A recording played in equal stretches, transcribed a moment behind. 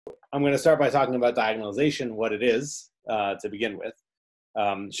I'm going to start by talking about diagonalization, what it is to begin with.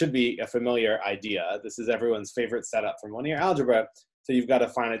 Should be a familiar idea. This is everyone's favorite setup from linear algebra. So you've got a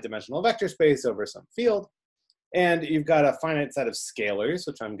finite dimensional vector space over some field, and you've got a finite set of scalars,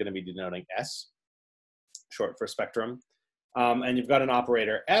 which I'm going to be denoting S, short for spectrum. And you've got an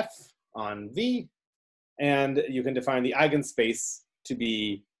operator F on V, and you can define the eigenspace to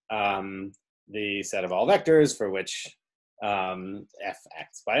be the set of all vectors for which F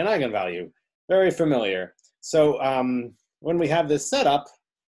acts by an eigenvalue. Very familiar. So when we have this setup,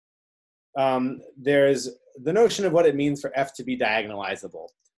 there's the notion of what it means for F to be diagonalizable,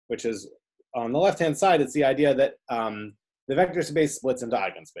 which is on the left-hand side, it's the idea that the vector space splits into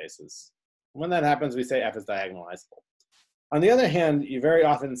eigenspaces. When that happens, we say F is diagonalizable. On the other hand, you very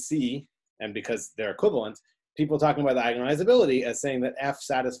often see, and because they're equivalent, people talking about diagonalizability as saying that F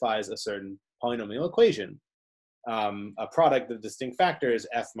satisfies a certain polynomial equation, a product of distinct factors,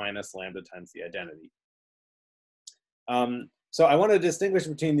 F minus lambda times the identity. So I want to distinguish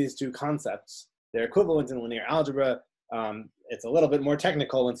between these two concepts. They're equivalent in linear algebra. It's a little bit more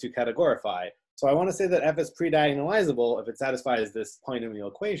technical once you categorify. So I want to say that F is pre-diagonalizable if it satisfies this polynomial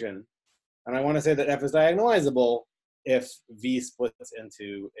equation. And I want to say that F is diagonalizable if V splits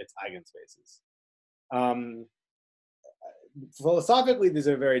into its eigenspaces. Philosophically, these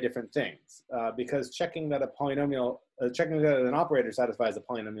are very different things because checking that checking that an operator satisfies a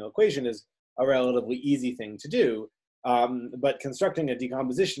polynomial equation is a relatively easy thing to do. But constructing a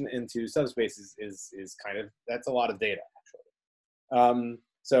decomposition into subspaces is kind of, that's a lot of data, actually.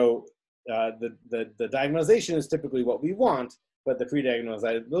 The diagonalization is typically what we want, but the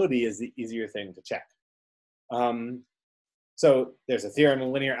pre-diagonalizability is the easier thing to check. So there's a theorem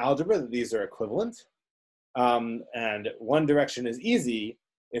in linear algebra that these are equivalent. And one direction is easy.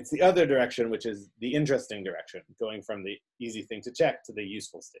 It's the other direction, which is the interesting direction, going from the easy thing to check to the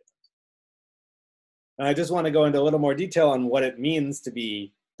useful statement. And I just want to go into a little more detail on what it means to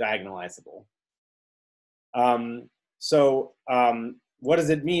be diagonalizable. What does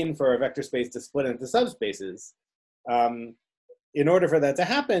it mean for a vector space to split into subspaces? In order for that to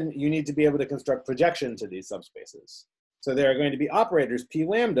happen, you need to be able to construct projection to these subspaces. So there are going to be operators P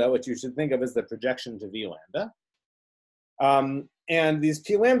lambda, which you should think of as the projection to V lambda. And these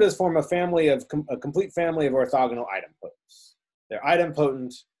P lambdas form a complete family of orthogonal idempotents. They're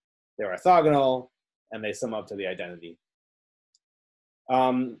idempotent, they're orthogonal, and they sum up to the identity.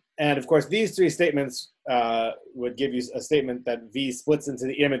 And of course, these three statements would give you a statement that V splits into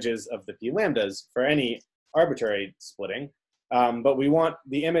the images of the P lambdas for any arbitrary splitting. But we want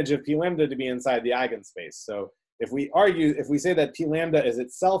the image of P lambda to be inside the eigenspace. So if we say that P lambda is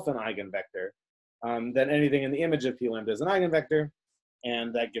itself an eigenvector, then anything in the image of P lambda is an eigenvector,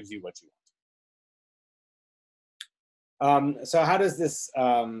 and that gives you what you want. So how does this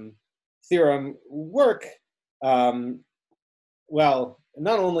theorem work? Well,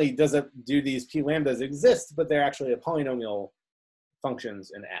 not only do these P lambdas exist, but they're actually a polynomial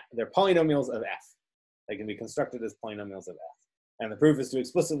functions in F. They're polynomials of F. They can be constructed as polynomials of F. And the proof is to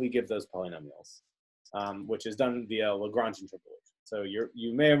explicitly give those polynomials, which is done via Lagrange interpolation. So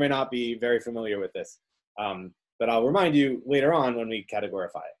you may or may not be very familiar with this, but I'll remind you later on when we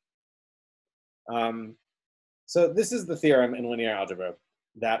categorify it. So this is the theorem in linear algebra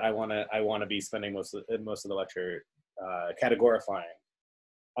that I want to be spending most of the lecture categorifying.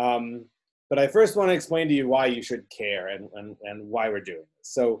 But I first want to explain to you why you should care and why we're doing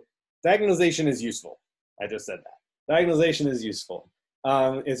this. So diagonalization is useful. I just said that. Diagonalization is useful.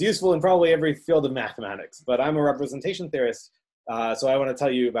 It's useful in probably every field of mathematics, but I'm a representation theorist, so I want to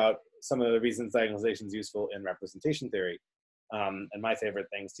tell you about some of the reasons diagonalization is useful in representation theory, and my favorite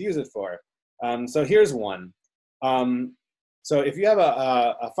things to use it for. So here's one. So if you have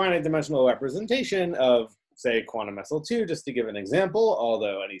a finite dimensional representation of, say, quantum SL2, just to give an example,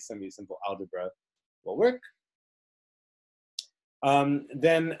 although any semi-simple algebra will work,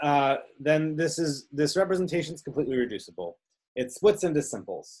 then this representation is completely reducible. It splits into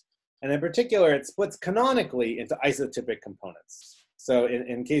simples. And in particular, it splits canonically into isotypic components. So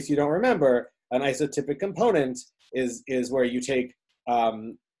in case you don't remember, an isotypic component is where you take,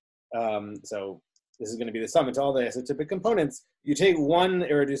 so this is going to be the sum into all the isotypic components. You take one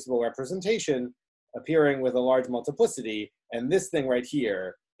irreducible representation appearing with a large multiplicity, and this thing right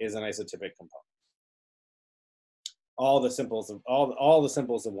here is an isotypic component. All the simples of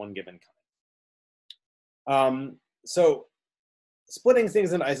one given kind. So splitting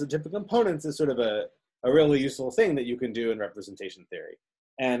things into isotypic components is sort of a really useful thing that you can do in representation theory.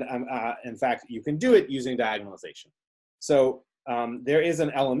 And in fact, you can do it using diagonalization. So there is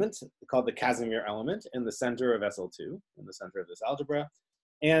an element called the Casimir element in the center of SL2, in the center of this algebra.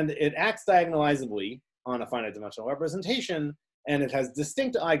 And it acts diagonalizably on a finite dimensional representation, and it has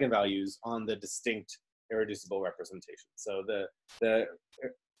distinct eigenvalues on the distinct irreducible representation. So the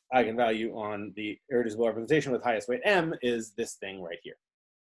eigenvalue on the irreducible representation with highest weight m is this thing right here.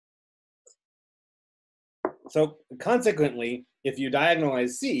 So consequently, if you diagonalize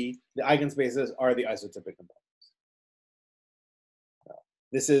C, the eigenspaces are the isotypic components.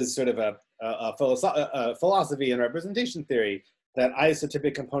 This is sort of a philosophy and representation theory that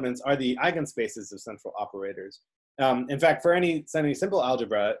isotypic components are the eigenspaces of central operators. In fact, for any semi-simple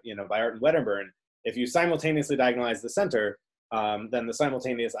algebra, by Art and Wedderburn, if you simultaneously diagonalize the center, then the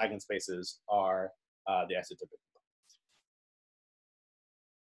simultaneous eigenspaces are the isotypic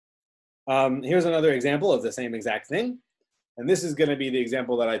components. Here's another example of the same exact thing. And this is going to be the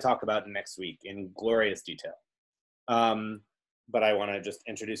example that I talk about next week in glorious detail. But I want to just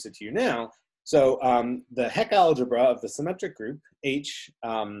introduce it to you now. So the Hecke algebra of the symmetric group H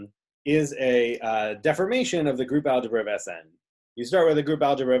is a deformation of the group algebra of Sn. You start with a group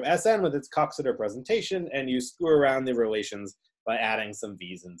algebra of Sn with its Coxeter presentation, and you screw around the relations by adding some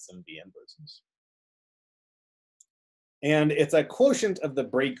V's and some V inverses. And it's a quotient of the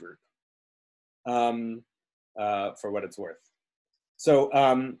braid group, for what it's worth. So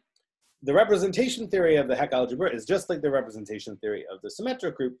the representation theory of the Hecke algebra is just like the representation theory of the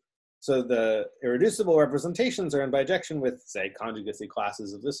symmetric group. So the irreducible representations are in bijection with, say, conjugacy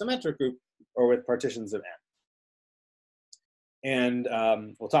classes of the symmetric group or with partitions of n. And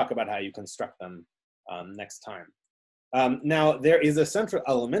we'll talk about how you construct them next time. Now, there is a central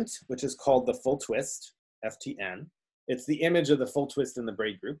element, which is called the full twist, FTN. It's the image of the full twist in the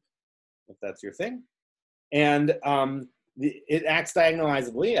braid group, if that's your thing. And it acts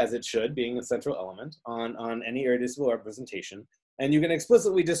diagonalizably, as it should, being a central element, on any irreducible representation. And you can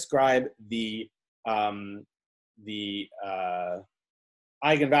explicitly describe the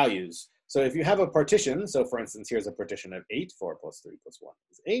eigenvalues. So if you have a partition, so for instance, here's a partition of 8, 4 plus 3 plus 1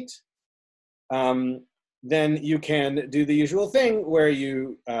 is 8. Then you can do the usual thing where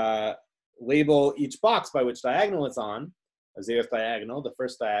you label each box by which diagonal it's on, a 0th diagonal, the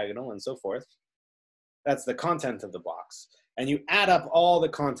first diagonal, and so forth. That's the content of the box. And you add up all the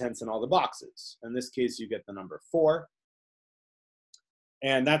contents in all the boxes. In this case, you get the number 4.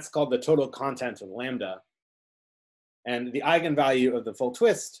 And that's called the total content of lambda. And the eigenvalue of the full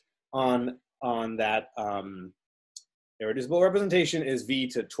twist on that irreducible representation is V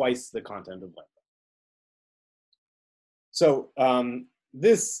to twice the content of lambda. So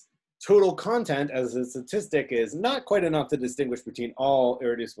this total content as a statistic is not quite enough to distinguish between all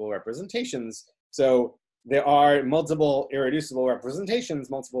irreducible representations. So there are multiple irreducible representations,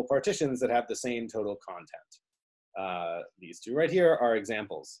 multiple partitions that have the same total content. These two right here are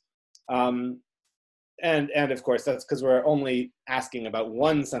examples. And of course, that's because we're only asking about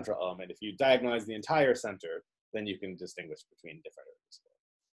one central element. If you diagonalize the entire center, then you can distinguish between different irreducible.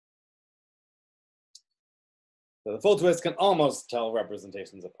 So the full twist can almost tell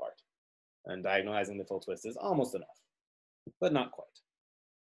representations apart. And diagonalizing the full twist is almost enough, but not quite.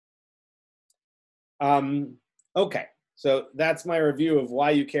 Okay, so that's my review of why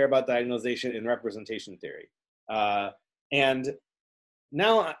you care about diagonalization in representation theory. And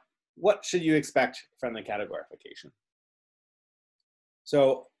now, what should you expect from the categorification?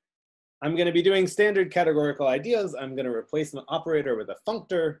 So I'm going to be doing standard categorical ideas. I'm going to replace an operator with a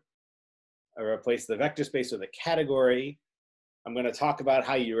functor. I replace the vector space with a category. I'm going to talk about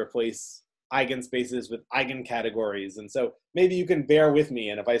how you replace eigenspaces with eigencategories. And so maybe you can bear with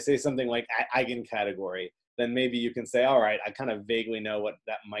me. And if I say something like eigencategory, then maybe you can say, all right, I kind of vaguely know what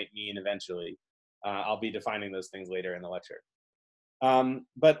that might mean eventually. I'll be defining those things later in the lecture.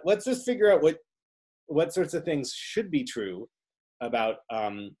 But let's just figure out what sorts of things should be true about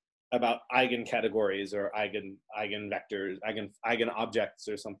eigencategories or eigenvectors, eigenobjects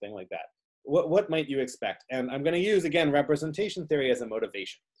or something like that. What might you expect? And I'm going to use, again, representation theory as a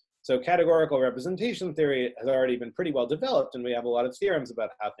motivation. So categorical representation theory has already been pretty well developed, and we have a lot of theorems about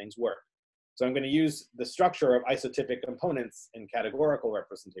how things work. So I'm going to use the structure of isotypic components in categorical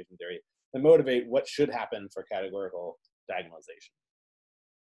representation theory to motivate what should happen for categorical diagonalization.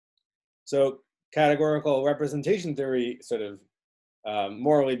 So categorical representation theory sort of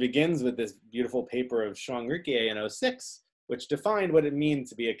morally begins with this beautiful paper of Schwang-Riquier in 2006, which defined what it means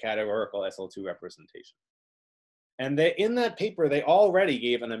to be a categorical SL2 representation. And in that paper, they already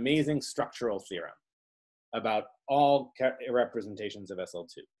gave an amazing structural theorem about all representations of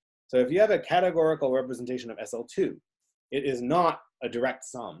SL2. So if you have a categorical representation of SL2, it is not a direct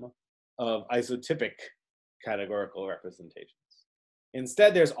sum of isotypic categorical representations.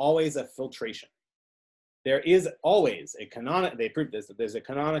 Instead, there's always a filtration. there is always a canonical, they proved this, that there's a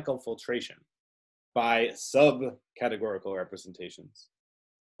canonical filtration by sub-categorical representations,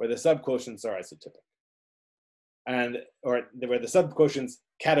 where the subquotients are isotypic, or where the subquotients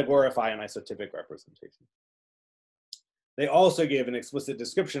categorify an isotypic representation. They also gave an explicit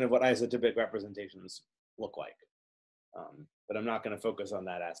description of what isotypic representations look like, but I'm not going to focus on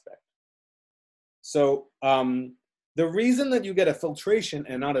that aspect. So the reason that you get a filtration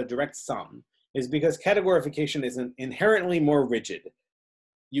and not a direct sum is because categorification is inherently more rigid.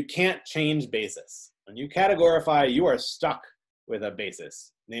 You can't change basis. When you categorify, you are stuck with a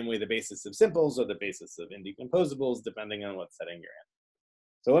basis, namely the basis of simples or the basis of indecomposables, depending on what setting you're in.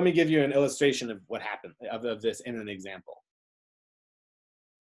 So let me give you an illustration of what happened, of this in an example.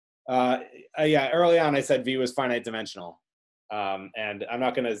 Yeah, early on I said V was finite dimensional. And I'm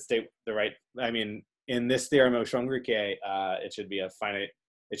not going to state the right, I mean, in this theorem of Schwung-Riquet, it should be a finite,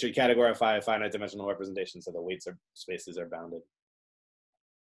 it should categorify a finite dimensional representation so the weights or spaces are bounded.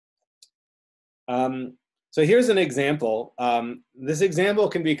 So here's an example. This example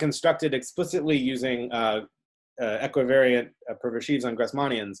can be constructed explicitly using equivariant perversives on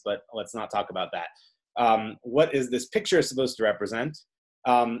Grassmannians, but let's not talk about that. What is this picture supposed to represent?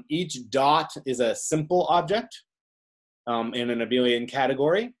 Each dot is a simple object in an abelian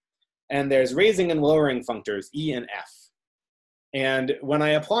category, and there's raising and lowering functors E and F. And when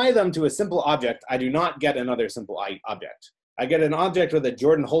I apply them to a simple object, I do not get another simple object. I get an object with a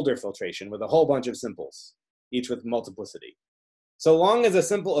Jordan-Holder filtration with a whole bunch of simples, each with multiplicity. So long as a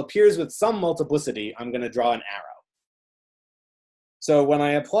simple appears with some multiplicity, I'm going to draw an arrow. So when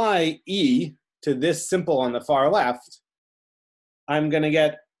I apply E to this simple on the far left, I'm going to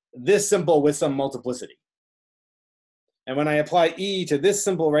get this simple with some multiplicity. And when I apply E to this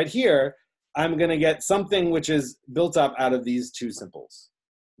simple right here, I'm going to get something which is built up out of these two simples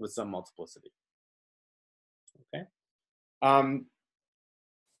with some multiplicity. Okay.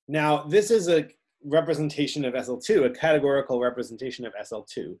 Now, this is a representation of SL2, a categorical representation of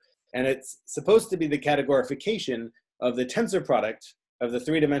SL2. And it's supposed to be the categorification of the tensor product of the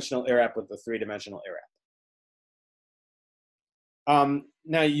three-dimensional irrep with the three-dimensional irrep.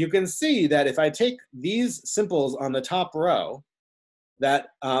 Now, you can see that if I take these simples on the top row, that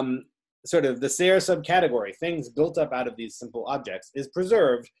sort of the Sayre subcategory, things built up out of these simple objects, is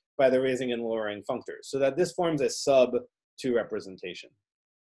preserved by the raising and lowering functors, so that this forms a sub-2 representation.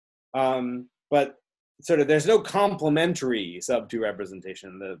 But sort of there's no complementary sub-2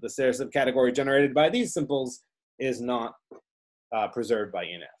 representation. The Sayre subcategory generated by these simples is not preserved by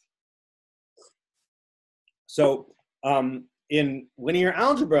ENF. So in linear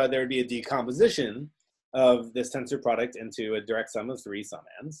algebra, there would be a decomposition of this tensor product into a direct sum of three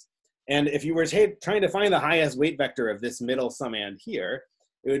summands. And if you were trying to find the highest weight vector of this middle summand here,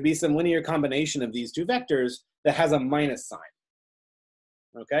 it would be some linear combination of these two vectors that has a minus sign.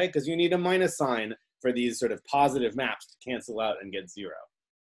 Okay, because you need a minus sign for these sort of positive maps to cancel out and get 0.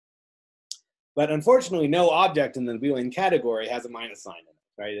 But unfortunately, no object in the abelian category has a minus sign in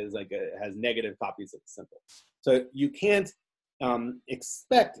it, right? It's like it has negative copies of the symbol. So you can't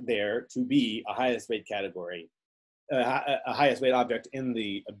expect there to be a highest weight category, a highest weight object in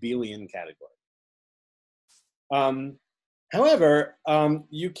the abelian category. However,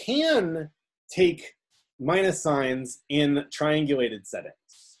 you can take minus signs in triangulated settings.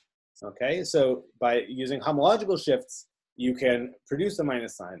 Okay, so by using homological shifts, you can produce a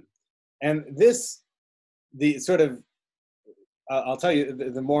minus sign. And this, the sort of, I'll tell you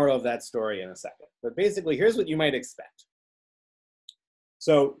the moral of that story in a second. But basically, here's what you might expect.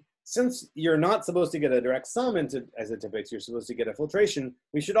 So since you're not supposed to get a direct sum into isotypics, you're supposed to get a filtration,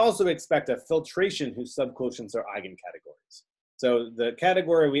 we should also expect a filtration whose subquotients are eigencategories. So the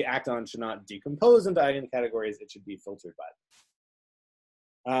category we act on should not decompose into eigencategories, it should be filtered by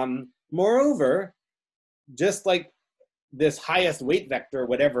them. Moreover, just like this highest weight vector,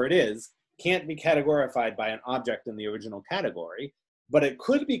 whatever it is, can't be categorified by an object in the original category, but it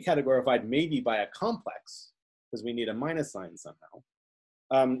could be categorified maybe by a complex, because we need a minus sign somehow.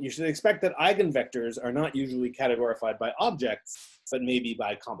 You should expect that eigenvectors are not usually categorified by objects, but maybe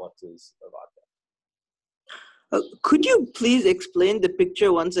by complexes of objects. Could you please explain the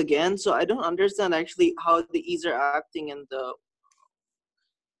picture once again? So I don't understand actually how the E's are acting in the...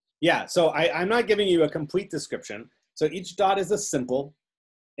 Yeah, so I'm not giving you a complete description. So each dot is a simple.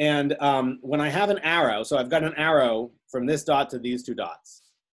 And when I have an arrow, so I've got an arrow from this dot to these two dots.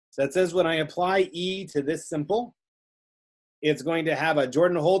 So that says when I apply E to this simple, it's going to have a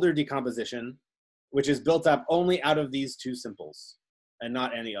Jordan-Holder decomposition, which is built up only out of these two simples and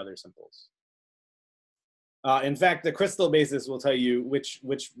not any other simples. In fact, the crystal basis will tell you which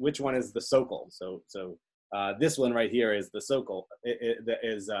one is the Sokol. So This one right here is the Sokol.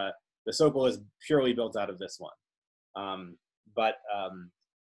 The Sokol is purely built out of this one. But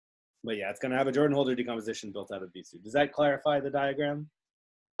yeah, it's going to have a Jordan-Holder decomposition built out of these two. Does that clarify the diagram?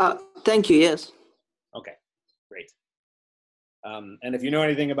 Thank you, yes. Okay, great. And if you know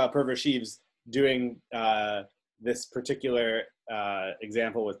anything about Perver-Sheaves, doing this particular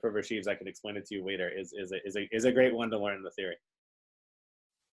example with Perver-Sheaves, I can explain it to you later, is a great one to learn the theory.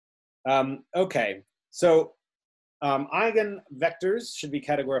 Okay, so eigenvectors should be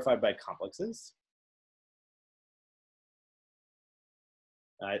categorified by complexes.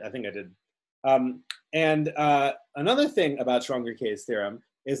 I think I did. And another thing about Schwanger-Kay's theorem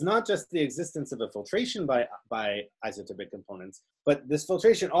is not just the existence of a filtration by isotypic components, but this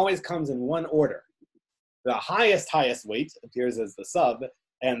filtration always comes in one order. The highest weight appears as the sub,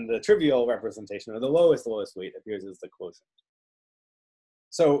 and the trivial representation, or the lowest weight, appears as the quotient.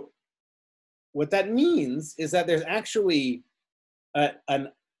 So what that means is that there's actually a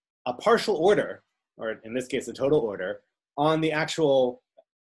partial order, or in this case, a total order, on the actual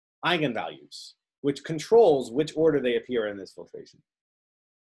eigenvalues, which controls which order they appear in this filtration.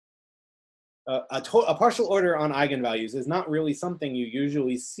 A partial order on eigenvalues is not really something you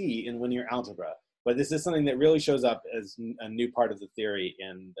usually see in linear algebra, but this is something that really shows up as a new part of the theory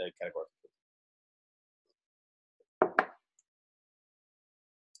in the categorification.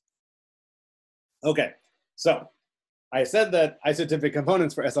 Okay, so I said that isotypic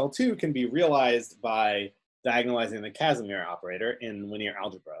components for SL2 can be realized by diagonalizing the Casimir operator in linear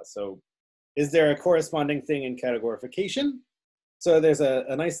algebra. So is there a corresponding thing in categorification? So there's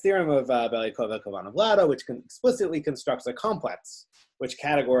a nice theorem of Belyaková-Kovanovlada, which explicitly constructs a complex which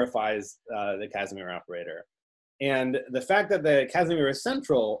categorifies the Casimir operator. And the fact that the Casimir is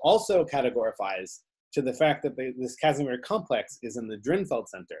central also categorifies to the fact that this Casimir complex is in the Drinfeld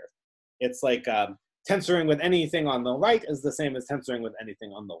center. It's like tensoring with anything on the right is the same as tensoring with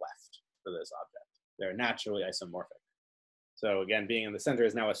anything on the left for this object. They're naturally isomorphic. So again, being in the center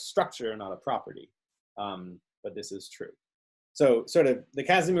is now a structure, not a property, but this is true. So sort of the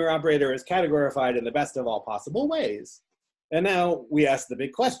Casimir operator is categorified in the best of all possible ways. And now we ask the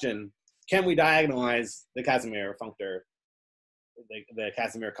big question, can we diagonalize the Casimir functor, the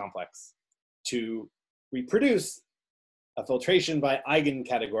Casimir complex, to reproduce a filtration by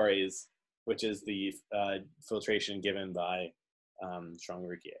eigencategories, which is the filtration given by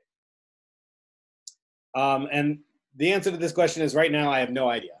Schwanger-Kay? And the answer to this question is right now I have no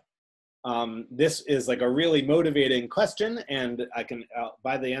idea. This is like a really motivating question, and I can,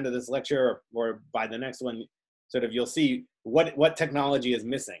 by the end of this lecture or by the next one, sort of you'll see what technology is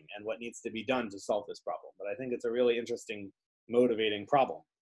missing and what needs to be done to solve this problem. But I think it's a really interesting, motivating problem.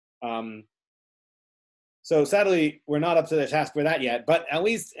 So sadly, we're not up to the task for that yet, but at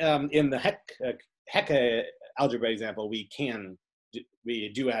least in the Hecke algebra example, we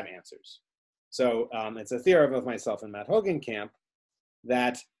do have answers. So it's a theorem of myself and Matt Hogenkamp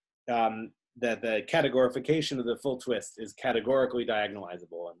that that the categorification of the full twist is categorically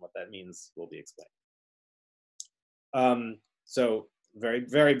diagonalizable, and what that means will be explained. So very,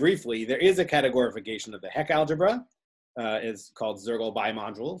 very briefly, there is a categorification of the Hecke algebra. It's called Zergel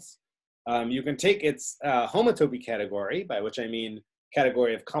bimodules. You can take its homotopy category, by which I mean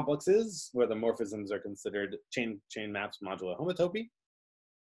category of complexes, where the morphisms are considered chain maps modulo homotopy,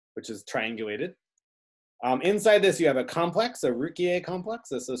 which is triangulated. Inside this, you have a complex, a Rukier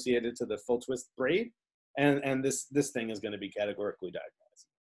complex associated to the full twist braid, and this thing is going to be categorically diagonalized.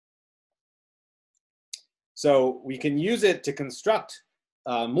 So we can use it to construct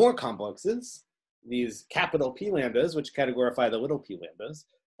more complexes, these capital P lambdas, which categorify the little p lambdas,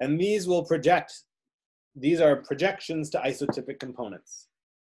 and these will project. These are projections to isotypic components.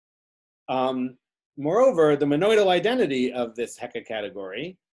 Moreover, the monoidal identity of this Hecke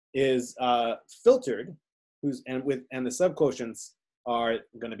category is filtered, and the subquotients are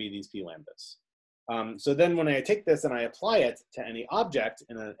going to be these p lambdas. So then when I take this and I apply it to any object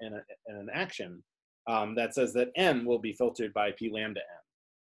in an action, that says that M will be filtered by p lambda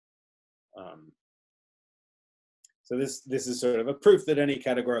M. So this is sort of a proof that any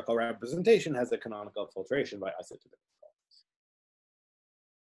categorical representation has a canonical filtration by isotypic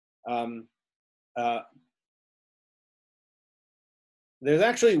components. There's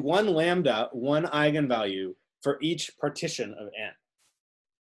actually one lambda, one eigenvalue for each partition of N.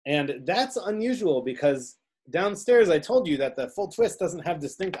 And that's unusual because downstairs I told you that the full twist doesn't have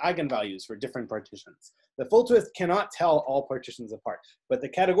distinct eigenvalues for different partitions. The full twist cannot tell all partitions apart, but the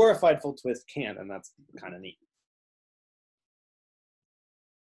categorified full twist can, and that's kind of neat.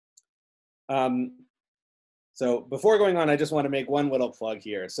 So before going on, I just want to make one little plug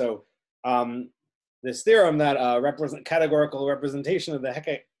here. So this theorem that categorical representation of the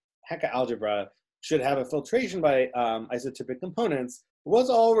Hecke algebra should have a filtration by isotypic components was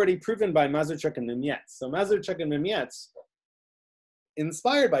already proven by Mazurchuk and Mimietz. So Mazurchuk and Mimietz,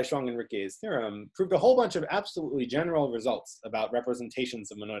 inspired by Schwang and Riquet's theorem, proved a whole bunch of absolutely general results about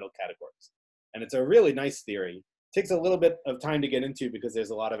representations of monoidal categories. And it's a really nice theory. It takes a little bit of time to get into because there's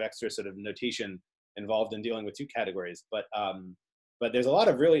a lot of extra sort of notation involved in dealing with two categories. But there's a lot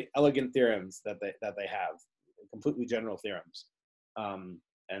of really elegant theorems that they have, completely general theorems.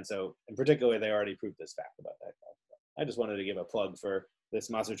 And so, in particular, they already proved this fact about that. I just wanted to give a plug for this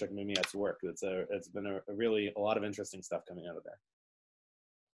Mazurchuk-Mimietz work. It's been a lot of interesting stuff coming out of there.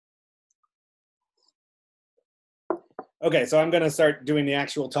 Okay, so I'm going to start doing the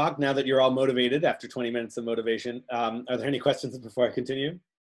actual talk now that you're all motivated after 20 minutes of motivation. Are there any questions before I continue?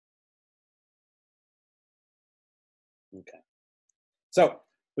 Okay. So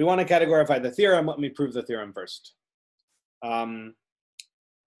we want to categorify the theorem. Let me prove the theorem first.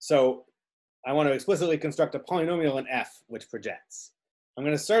 So I want to explicitly construct a polynomial in F which projects. I'm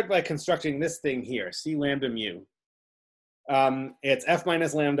going to start by constructing this thing here, C lambda mu. It's F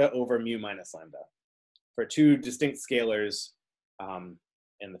minus lambda over mu minus lambda for two distinct scalars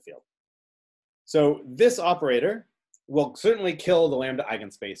in the field. So this operator will certainly kill the lambda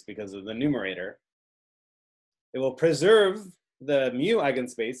eigenspace because of the numerator. It will preserve the mu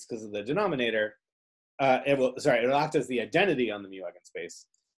eigenspace because of the denominator. It'll act as the identity on the mu eigenspace,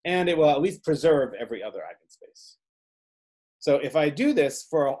 and it will at least preserve every other eigenspace. So if I do this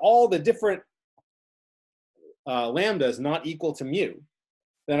for all the different lambdas not equal to mu,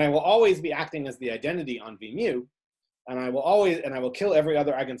 then I will always be acting as the identity on V mu, and I will kill every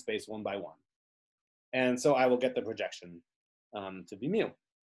other eigenspace one by one. And so I will get the projection to V mu.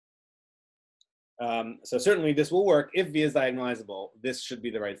 So certainly this will work. If V is diagonalizable, this should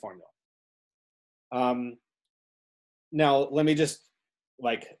be the right formula. Now let me just,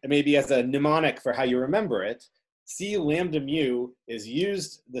 maybe as a mnemonic for how you remember it, C lambda mu is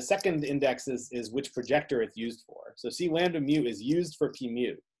used, the second index is which projector it's used for. So C lambda mu is used for P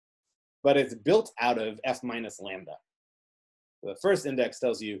mu, but it's built out of F minus lambda. The first index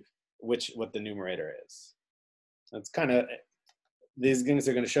tells you what the numerator is. That's kind of, these things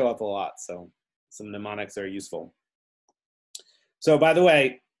are going to show up a lot, so some mnemonics are useful. So by the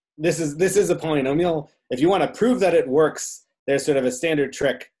way, this is a polynomial. If you want to prove that it works, there's sort of a standard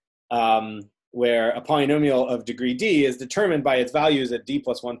trick where a polynomial of degree d is determined by its values at d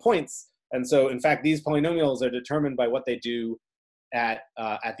plus 1 points. And so in fact, these polynomials are determined by what they do at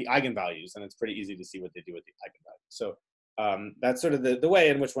the eigenvalues, and it's pretty easy to see what they do at the eigenvalues. So that's sort of the way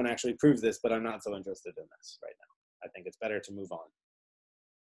in which one actually proves this, but I'm not so interested in this right now. I think it's better to move on.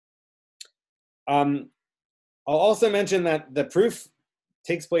 I'll also mention that the proof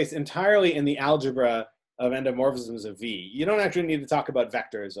takes place entirely in the algebra of endomorphisms of V. You don't actually need to talk about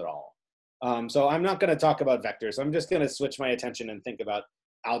vectors at all. So I'm not going to talk about vectors. I'm just going to switch my attention and think about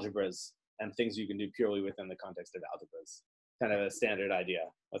algebras and things you can do purely within the context of algebras. Kind of a standard idea.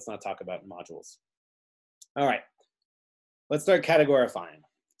 Let's not talk about modules. All right, let's start categorifying.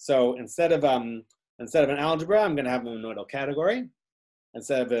 So instead of an algebra, I'm going to have a monoidal category.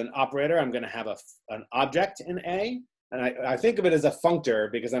 Instead of an operator, I'm going to have an object in A. And I think of it as a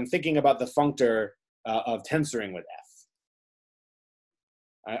functor because I'm thinking about the functor of tensoring with F.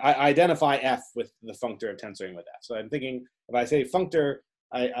 I identify F with the functor of tensoring with F. So I'm thinking, if I say functor,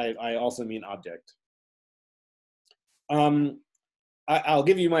 I also mean object. I'll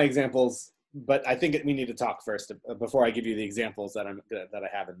give you my examples, but I think we need to talk first before I give you the examples that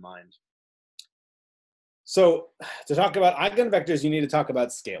I have in mind. So to talk about eigenvectors, you need to talk about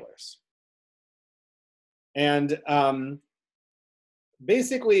scalars. And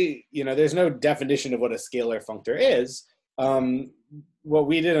basically, there's no definition of what a scalar functor is. What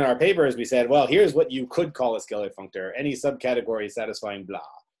we did in our paper is we said, well, here's what you could call a scalar functor, any subcategory satisfying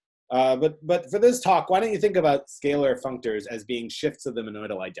blah. But for this talk, why don't you think about scalar functors as being shifts of the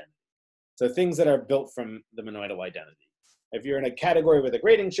monoidal identity? So things that are built from the monoidal identity. If you're in a category with a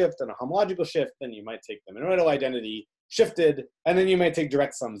grading shift and a homological shift, then you might take the monoidal identity shifted, and then you might take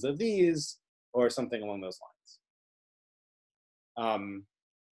direct sums of these, or something along those lines.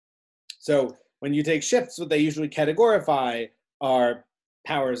 So when you take shifts, what they usually categorify are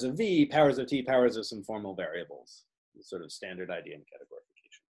powers of V, powers of T, powers of some formal variables. It's sort of standard idea in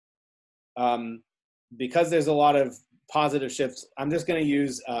categorification. Because there's a lot of positive shifts, I'm just going to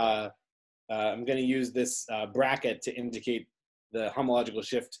use this bracket to indicate the homological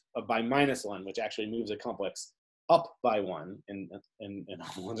shift by -1, which actually moves a complex up by 1 in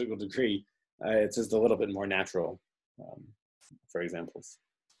homological degree. It's just a little bit more natural for examples.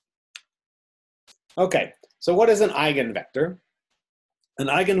 Okay, so what is an eigenvector? An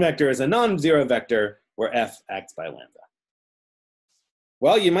eigenvector is a non-zero vector where f acts by lambda.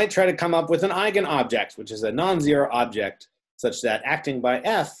 Well, you might try to come up with an eigenobject, which is a non-zero object such that acting by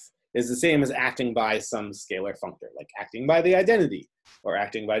f is the same as acting by some scalar functor, like acting by the identity, or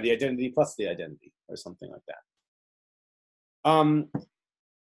acting by the identity plus the identity, or something like that.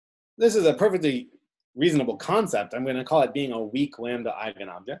 This is a perfectly reasonable concept. I'm going to call it being a weak lambda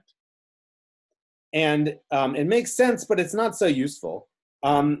eigenobject. And it makes sense, but it's not so useful.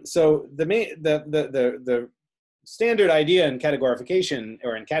 So the standard idea in categorification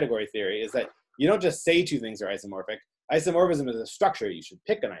or in category theory is that you don't just say two things are isomorphic. Isomorphism is a structure. You should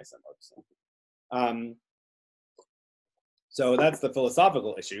pick an isomorphism. So that's the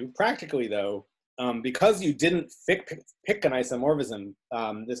philosophical issue. Practically, though, because you didn't pick an isomorphism,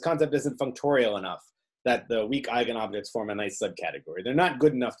 this concept isn't functorial enough that the weak eigenobjects form a nice subcategory. They're not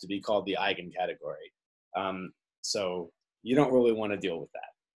good enough to be called the eigencategory. So you don't really want to deal with that.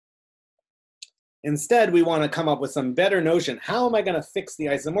 Instead, we want to come up with some better notion. How am I going to fix the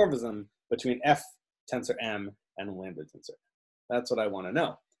isomorphism between f tensor m and lambda tensor? That's what I want to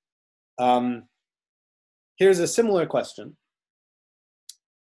know. Here's a similar question.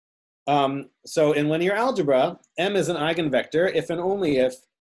 So in linear algebra, m is an eigenvector if and only if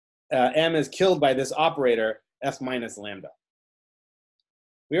m is killed by this operator f minus lambda.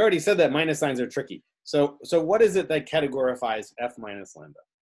 We already said that minus signs are tricky. So what is it that categorifies f minus lambda?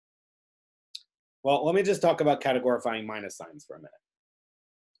 Well, let me just talk about categorifying minus signs for a minute.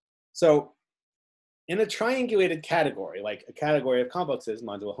 So in a triangulated category, like a category of complexes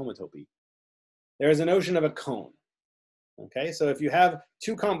modulo homotopy, there is a notion of a cone. Okay, so if you have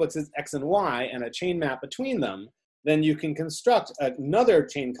two complexes x and y and a chain map between them, then you can construct another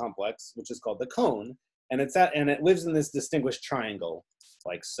chain complex, which is called the cone, and it lives in this distinguished triangle,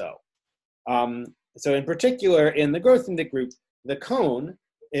 like so. So in particular, in the Grothendieck group, the cone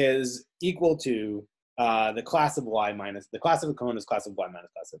is equal to the class of y minus, the class of a cone is class of y minus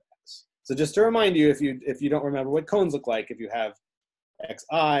class of x. So just to remind you, if you don't remember what cones look like, if you have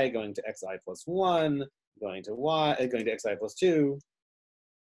xi going to xi plus 1, going to xi plus 2,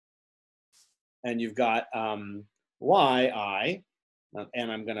 and you've got yi,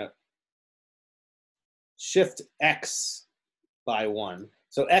 and I'm going to shift x by 1.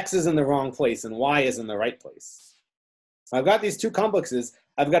 So x is in the wrong place and y is in the right place. I've got these two complexes.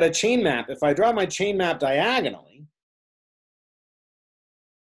 I've got a chain map. If I draw my chain map diagonally,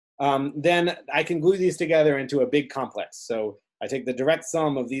 then I can glue these together into a big complex. So I take the direct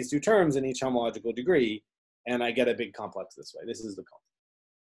sum of these two terms in each homological degree, and I get a big complex this way. This is the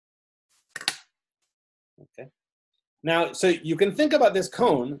cone. Okay. Now, so you can think about this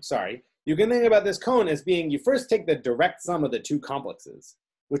cone, you can think about this cone as being, you first take the direct sum of the two complexes,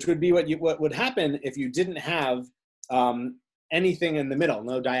 which would be what would happen if you didn't have anything in the middle,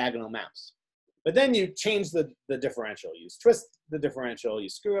 no diagonal maps. But then you change the differential. You twist the differential, you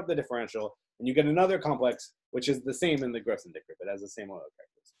screw up the differential, and you get another complex, which is the same in the Grothendieck group. It has the same order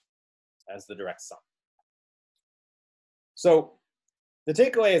characteristics as the direct sum. So the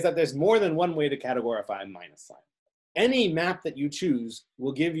takeaway is that there's more than one way to categorify a minus sign. Any map that you choose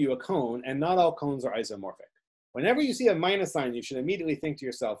will give you a cone, and not all cones are isomorphic. Whenever you see a minus sign, you should immediately think to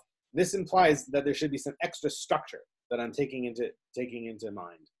yourself, this implies that there should be some extra structure that I'm taking into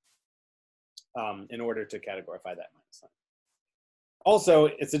mind in order to categorify that minus sign. Also,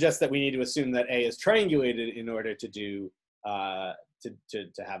 it suggests that we need to assume that A is triangulated in order to do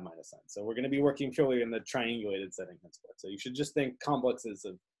to have minus signs. So we're going to be working purely in the triangulated setting henceforth. So you should just think complexes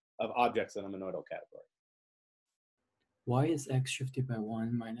of objects in a monoidal category. Why is x shifted by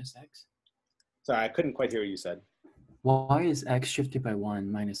 1 minus x? Sorry, I couldn't quite hear what you said. Why is x shifted by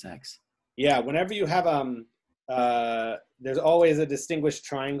 1 minus x? Yeah, whenever you have there's always a distinguished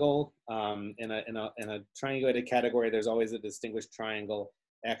triangle in a triangulated category. There's always a distinguished triangle.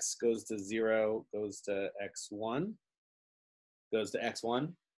 X goes to 0, goes to x1, goes to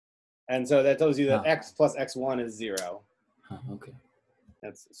x1, and so that tells you that x plus x1 is 0. Okay.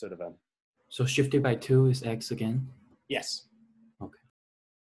 That's sort of a. So shifted by 2 is x again? Yes. Okay.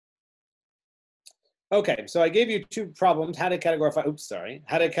 Okay, so I gave you two problems: how to categorify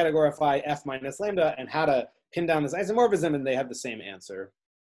f minus lambda, and how to pin down this isomorphism, and they have the same answer.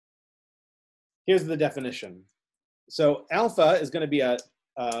 Here's the definition. So alpha is going to be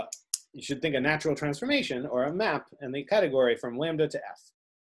you should think a natural transformation or a map in the category from lambda to f.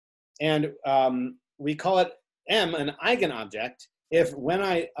 And we call it m an eigenobject if when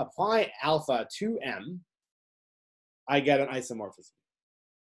I apply alpha to m, I get an isomorphism.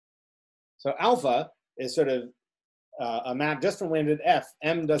 So alpha is sort of a map just from lambda to f.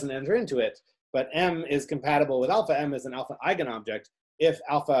 M doesn't enter into it, but M is compatible with alpha. M is an alpha eigenobject if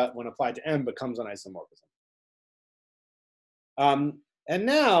alpha, when applied to M, becomes an isomorphism. And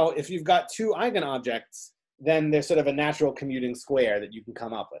now, if you've got two eigenobjects, then there's sort of a natural commuting square that you can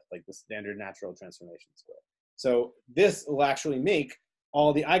come up with, like the standard natural transformation square. So this will actually make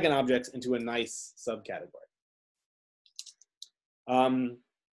all the eigenobjects into a nice subcategory.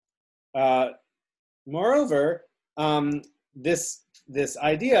 Moreover, this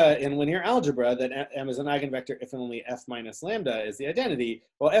idea in linear algebra that M is an eigenvector if and only F minus lambda is the identity,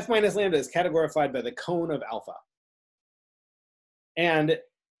 well, F minus lambda is categorified by the cone of alpha. And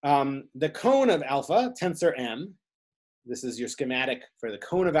the cone of alpha, tensor M, this is your schematic for the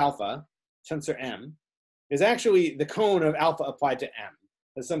cone of alpha, tensor M, is actually the cone of alpha applied to M.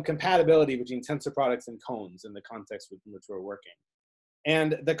 There's some compatibility between tensor products and cones in the context in which we're working.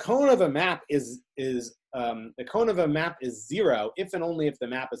 And the cone of a map is zero if and only if the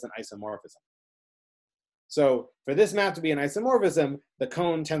map is an isomorphism. So for this map to be an isomorphism, the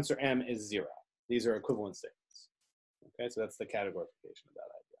cone tensor M is zero. These are equivalent statements. Okay, so that's the categorification of that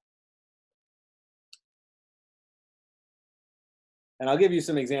idea. And I'll give you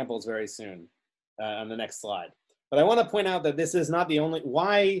some examples very soon on the next slide. But I want to point out that this is not the only,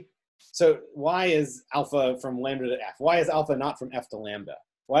 why is alpha from lambda to F? Why is alpha not from F to lambda?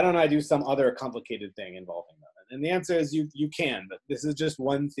 Why don't I do some other complicated thing involving them? And the answer is you can, but this is just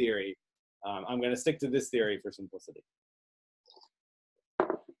one theory. I'm going to stick to this theory for simplicity.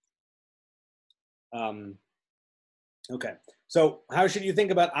 Okay, so how should you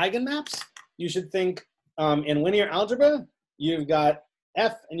think about eigenmaps? You should think in linear algebra, you've got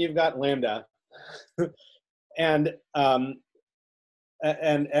F and you've got lambda. But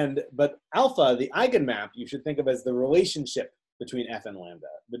alpha, the eigenmap, you should think of as the relationship between F and lambda,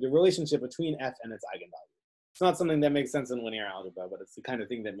 but the relationship between F and its eigenvalue. It's not something that makes sense in linear algebra, but it's the kind of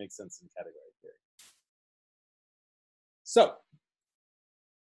thing that makes sense in category theory. So,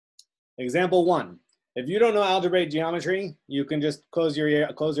 example 1. If you don't know algebraic geometry, you can just close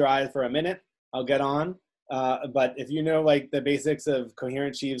your eyes for a minute. I'll get on. But if you know like the basics of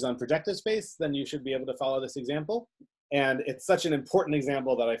coherent sheaves on projective space, then you should be able to follow this example. And it's such an important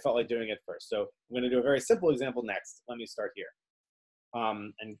example that I felt like doing it first. So I'm going to do a very simple example next. Let me start here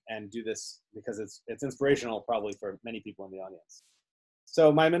and do this because it's inspirational probably for many people in the audience.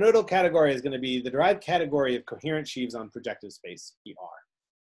 So my monoidal category is going to be the derived category of coherent sheaves on projective space, PR.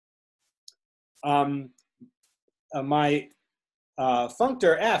 My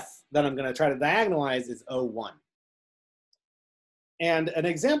functor F that I'm going to try to diagonalize is O1. And an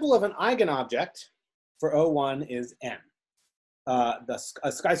example of an eigenobject for O1 is N, a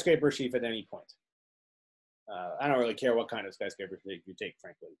skyscraper sheaf at any point. I don't really care what kind of skyscraper sheaf you take,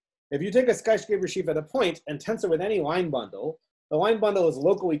 frankly. If you take a skyscraper sheaf at a point and tensor with any line bundle, the line bundle is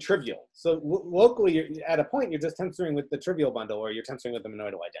locally trivial. So locally, at a point, you're just tensoring with the trivial bundle, or you're tensoring with the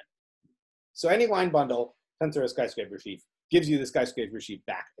monoidal identity. So any line bundle, tensor a skyscraper sheaf, gives you the skyscraper sheaf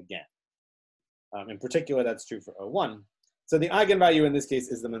back again. In particular, that's true for O1. So the eigenvalue in this case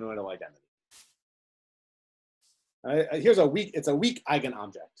is the monoidal identity. It's a weak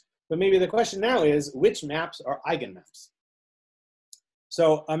eigenobject. But maybe the question now is, which maps are eigenmaps?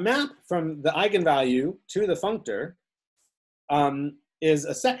 So a map from the eigenvalue to the functor is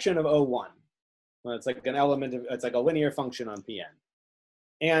a section of O1. Well, it's like an element of, it's like a linear function on Pn.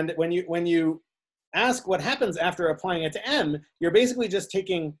 And when you ask what happens after applying it to M, you're basically just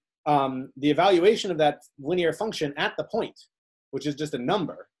taking the evaluation of that linear function at the point, which is just a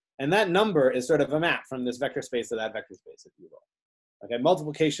number. And that number is sort of a map from this vector space to that vector space, if you will. Okay,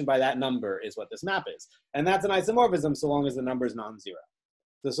 multiplication by that number is what this map is. And that's an isomorphism so long as the number is non-zero.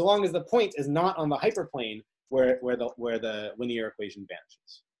 So long as the point is not on the hyperplane where the linear equation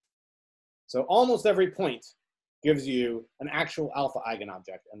vanishes. So almost every point gives you an actual alpha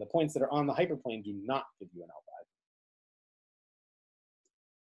eigenobject, and the points that are on the hyperplane do not give you an alpha eigenobject.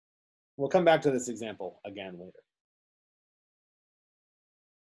 We'll come back to this example again later.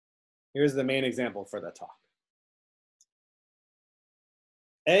 Here's the main example for the talk.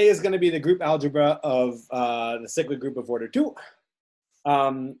 A is going to be the group algebra of the cyclic group of order 2.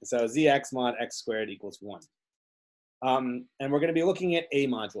 So Zx mod x squared equals 1. And we're going to be looking at A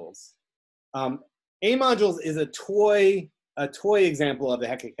modules. A modules is a toy example of the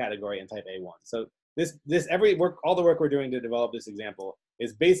Hecke category in type A1. So all the work we're doing to develop this example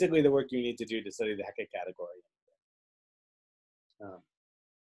is basically the work you need to do to study the Hecke category.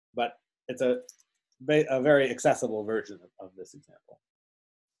 But it's a very accessible version of this example.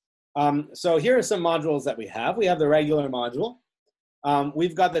 So here are some modules that we have. We have the regular module.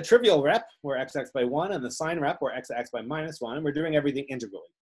 We've got the trivial rep, where x by 1, and the sign rep, where x by -1, and we're doing everything integrally.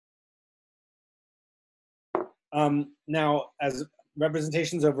 Now, as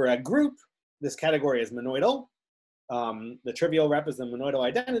representations over a group, this category is monoidal. The trivial rep is the monoidal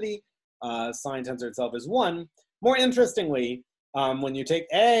identity. Sign tensor itself is 1. More interestingly, when you take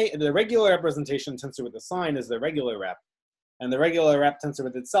A, the regular representation tensor with the sign is the regular rep, and the regular rep tensor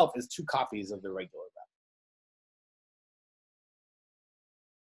with itself is 2 copies of the regular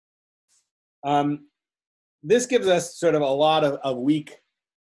rep. This gives us sort of a lot of weak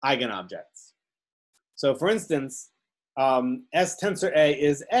eigenobjects. So for instance, S tensor A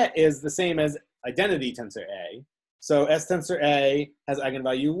is the same as identity tensor A. So S tensor A has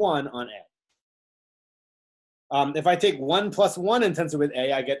eigenvalue 1 on A. If I take 1 plus 1 in tensor with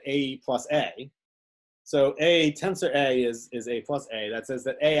A, I get A plus A. So A tensor A is A plus A. That says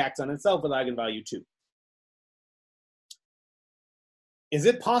that A acts on itself with eigenvalue 2. Is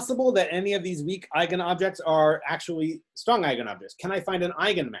it possible that any of these weak eigenobjects are actually strong eigenobjects? Can I find an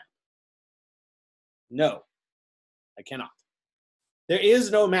eigenmap? No, I cannot. There is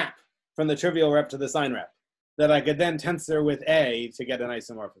no map from the trivial rep to the sign rep that I could then tensor with A to get an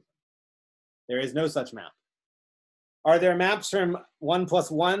isomorphism. There is no such map. Are there maps from 1 plus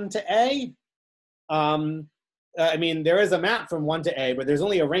 1 to A? I mean, there is a map from 1 to A, but there's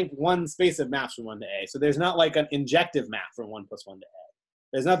only a rank 1 space of maps from 1 to A. So there's not like an injective map from 1 plus 1 to A.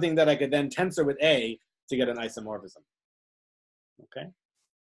 There's nothing that I could then tensor with A to get an isomorphism. Okay?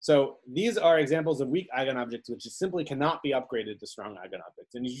 So these are examples of weak eigenobjects which simply cannot be upgraded to strong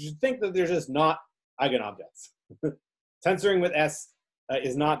eigenobjects. And you should think that they're just not eigenobjects. Tensoring with S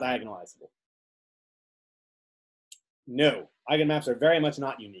is not diagonalizable. No, eigenmaps are very much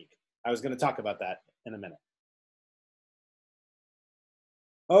not unique. I was going to talk about that in a minute.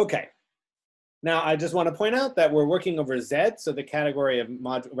 Okay. Now, I just want to point out that we're working over Z, so the category of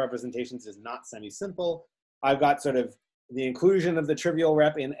representations is not semi-simple. I've got sort of the inclusion of the trivial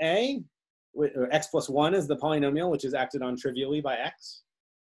rep in A, or X plus 1 is the polynomial, which is acted on trivially by X.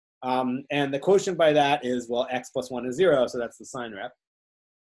 And the quotient by that is, well, X plus 1 is 0, so that's the sign rep.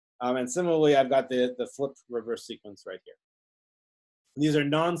 And similarly, I've got the flip reverse sequence right here. These are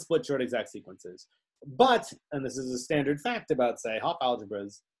non-split short exact sequences. But, and this is a standard fact about, say, Hopf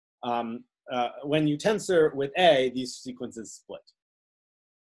algebras, when you tensor with A, these sequences split.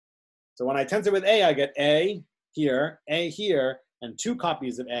 So when I tensor with A, I get A here, and 2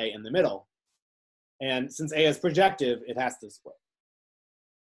 copies of A in the middle. And since A is projective, it has to split.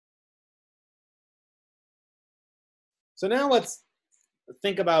 So now let's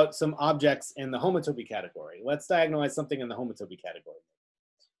think about some objects in the homotopy category. Let's diagonalize something in the homotopy category.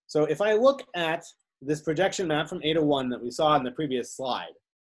 So if I look at this projection map from A to 1 that we saw in the previous slide,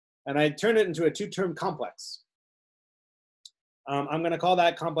 and I turn it into a 2-term complex, I'm going to call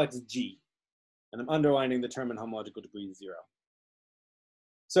that complex G. And I'm underlining the term in homological degree 0.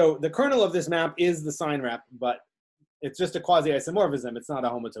 So the kernel of this map is the sign rep, but it's just a quasi-isomorphism. It's not a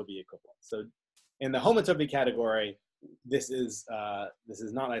homotopy equivalent. So in the homotopy category, this is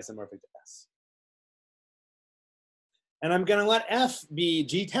not isomorphic to S. And I'm going to let F be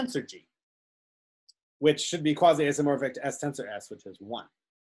G tensor G, which should be quasi-isomorphic to S tensor S, which is 1.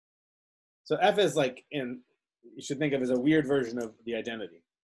 So F is like you should think of as a weird version of the identity.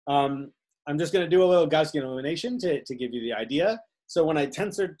 I'm just going to do a little Gaussian elimination to give you the idea. So when I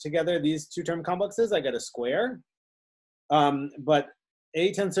tensor together these 2-term complexes, I get a square. But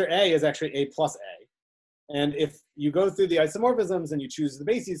A tensor A is actually A plus A. And if you go through the isomorphisms and you choose the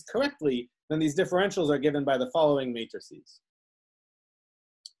bases correctly, then these differentials are given by the following matrices.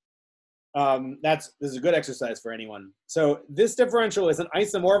 This is a good exercise for anyone. So this differential is an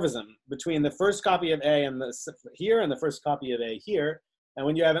isomorphism between the first copy of A and here and the first copy of A here. And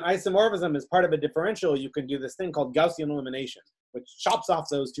when you have an isomorphism as part of a differential, you can do this thing called Gaussian elimination, which chops off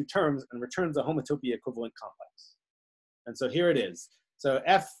those 2 terms and returns a homotopy equivalent complex. And so here it is. So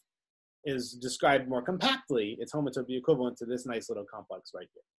F is described more compactly. It's homotopy equivalent to this nice little complex right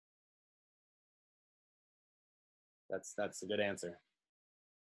here. That's a good answer.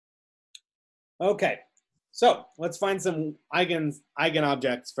 Okay, so let's find some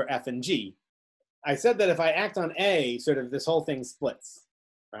eigenobjects for F and G. I said that if I act on A, sort of this whole thing splits,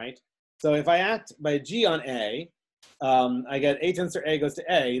 right? So if I act by G on A, I get A tensor A goes to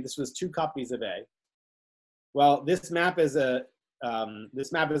A. This was 2 copies of A. Well, this map is a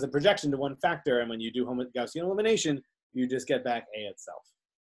projection to 1 factor, and when you do Gaussian elimination, you just get back A itself.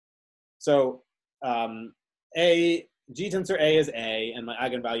 So G tensor A is A, and my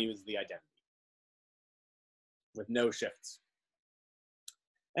eigenvalue is the identity with no shifts.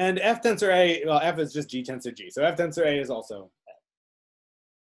 And F tensor A, well, F is just G tensor G. So F tensor A is also A.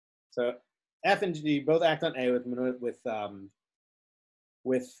 So F and G both act on A with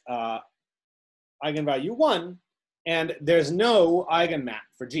eigenvalue 1, and there's no eigenmap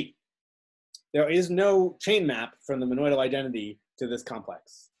for G. There is no chain map from the monoidal identity to this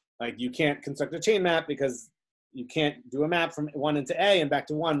complex. Like, you can't construct a chain map because you can't do a map from 1 into A and back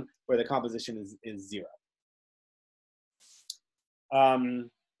to 1 where the composition is 0.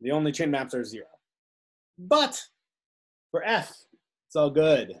 The only chain maps are 0. But for F, it's all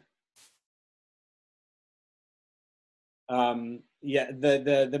good. Yeah,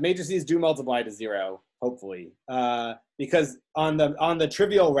 the matrices do multiply to 0, hopefully, because on the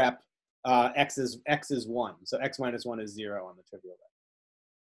trivial rep, x is 1, so x minus 1 is 0 on the trivial rep.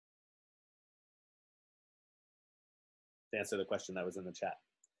 To answer the question that was in the chat.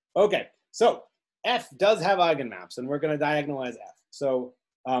 Okay, so F does have eigenmaps, and we're going to diagonalize F. So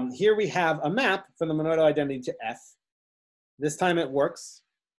here we have a map from the monoidal identity to F. This time it works.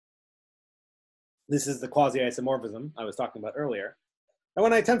 This is the quasi-isomorphism I was talking about earlier. And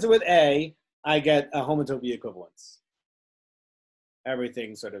when I tensor with A, I get a homotopy equivalence.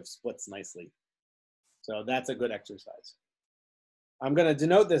 Everything sort of splits nicely. So that's a good exercise. I'm going to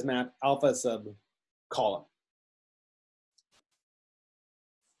denote this map alpha sub column.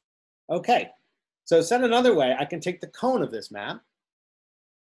 Okay, so said another way, I can take the cone of this map.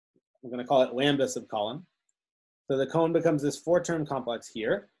 I'm going to call it lambda sub column. So the cone becomes this 4-term complex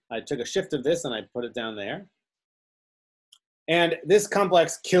here. I took a shift of this and I put it down there. And this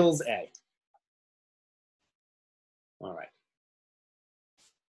complex kills A. All right.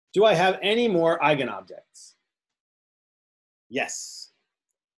 Do I have any more eigenobjects? Yes.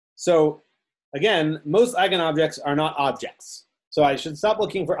 So again, most eigenobjects are not objects. So I should stop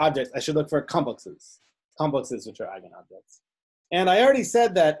looking for objects. I should look for complexes which are eigenobjects. And I already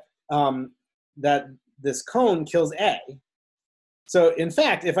said that, that this cone kills A. So in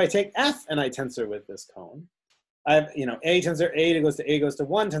fact, if I take F and I tensor with this cone, I have, A tensor A goes to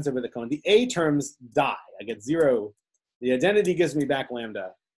 1 tensor with the cone. The A terms die. I get 0. The identity gives me back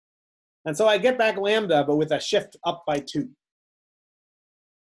lambda. And so I get back lambda, but with a shift up by 2.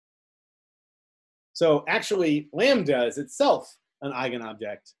 So actually, lambda is itself an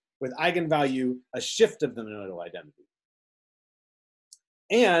eigenobject with eigenvalue a shift of the monoidal identity.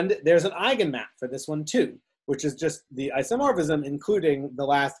 And there's an eigenmap for this one too, which is just the isomorphism, including the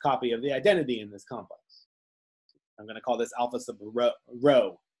last copy of the identity in this complex. I'm going to call this alpha sub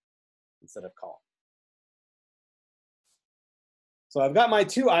row instead of column. So I've got my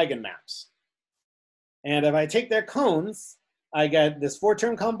 2 eigenmaps. And if I take their cones, I get this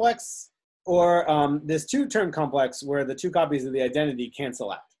 4-term complex or this 2-term complex where the 2 copies of the identity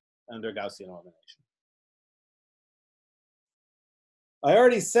cancel out under Gaussian elimination. I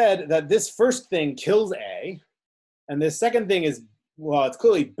already said that this first thing kills A, and this second thing is, well, it's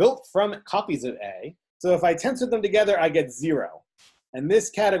clearly built from copies of A. So if I tensor them together, I get 0. And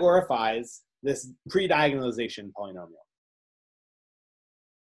this categorifies this pre-diagonalization polynomial.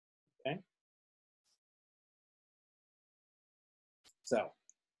 Okay? So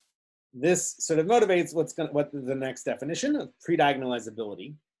this sort of motivates what the next definition of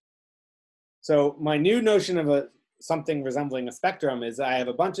pre-diagonalizability. So my new notion of something resembling a spectrum is I have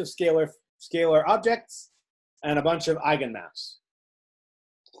a bunch of scalar objects and a bunch of eigenmaps.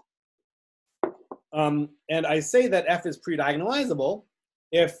 And I say that F is pre-diagonalizable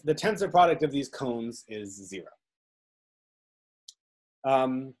if the tensor product of these cones is 0.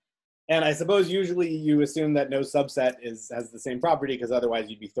 And I suppose usually you assume that no subset has the same property because otherwise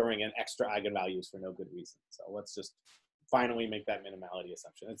you'd be throwing in extra eigenvalues for no good reason. So let's just finally make that minimality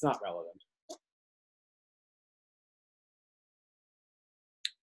assumption. It's not relevant.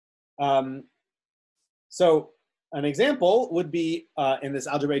 So an example would be in this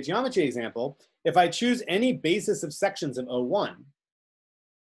algebraic geometry example, if I choose any basis of sections of O1,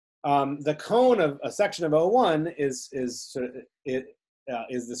 the cone of a section of O1 is this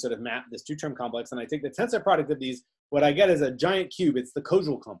sort of map, this 2-term complex, and I take the tensor product of these, what I get is a giant cube. It's the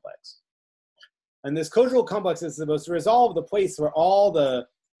Koszul complex. And this Koszul complex is supposed to resolve the place where all the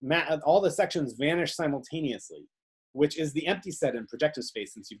sections vanish simultaneously, which is the empty set in projective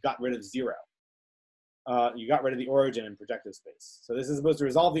space since you've got rid of 0. You got rid of the origin in projective space. So this is supposed to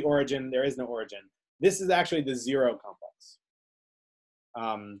resolve the origin. There is no origin. This is actually the 0 complex.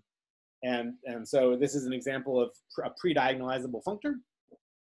 And so this is an example of a pre-diagonalizable functor.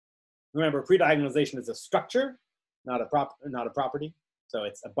 Remember, pre-diagonalization is a structure, not a property. So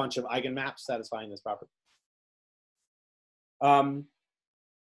it's a bunch of eigenmaps satisfying this property.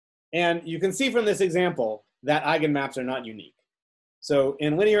 And you can see from this example that eigenmaps are not unique. So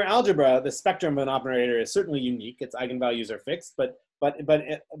in linear algebra, the spectrum of an operator is certainly unique. Its eigenvalues are fixed, but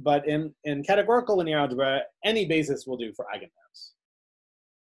in categorical linear algebra, any basis will do for eigenmaps.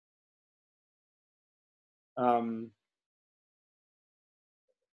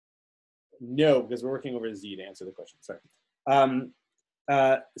 No, because we're working over Z to answer the question. Sorry.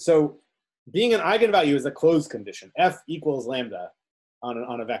 So being an eigenvalue is a closed condition. F equals lambda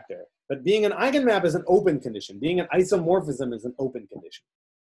on a vector. But being an eigenmap is an open condition. Being an isomorphism is an open condition.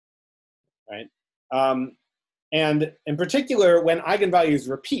 Right? And in particular, when eigenvalues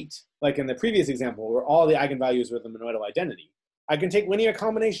repeat, like in the previous example, where all the eigenvalues were the monoidal identity, I can take linear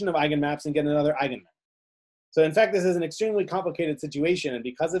combination of eigenmaps and get another eigenmap. So in fact, this is an extremely complicated situation, and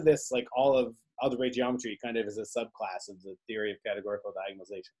because of this, like all of algebraic geometry kind of is a subclass of the theory of categorical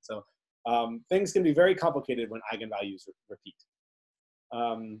diagonalization. So things can be very complicated when eigenvalues repeat.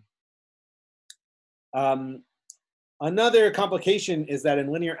 Another complication is that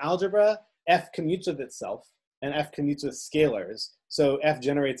in linear algebra, F commutes with itself, and F commutes with scalars. So F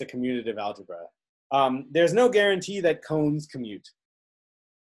generates a commutative algebra. There's no guarantee that cones commute,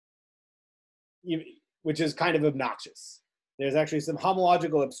 which is kind of obnoxious. There's actually some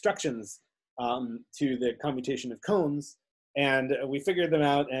homological obstructions to the commutation of cones, and we figured them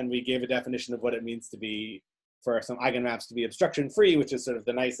out, and we gave a definition of what it means to be, for some eigenmaps to be obstruction-free, which is sort of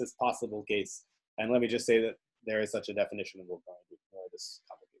the nicest possible case. And let me just say that there is such a definition, and we'll go into more of this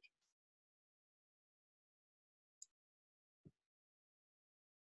complication.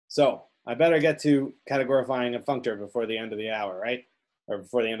 So I better get to categorifying a functor before the end of the hour, right? Or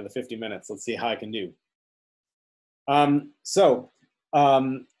before the end of the 50 minutes. Let's see how I can do.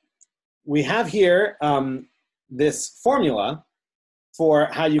 We have here this formula for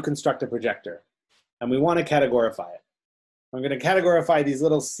how you construct a projector, and we want to categorify it. I'm going to categorify these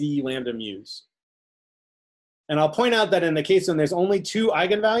little c lambda mu's. And I'll point out that in the case when there's only two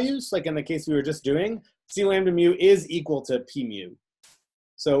eigenvalues, like in the case we were just doing, c lambda mu is equal to p mu.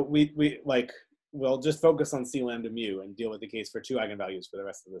 So we'll just focus on c lambda mu and deal with the case for two eigenvalues for the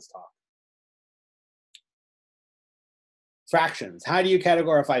rest of this talk. Fractions. How do you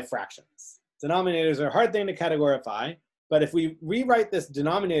categorify fractions? Denominators are a hard thing to categorify, but if we rewrite this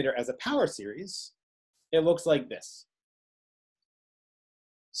denominator as a power series, it looks like this.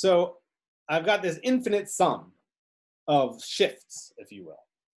 So I've got this infinite sum of shifts, if you will.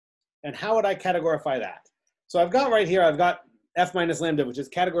 And how would I categorify that? So I've got right here, I've got f minus lambda, which is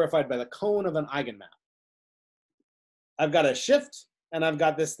categorified by the cone of an eigenmap. I've got a shift, and I've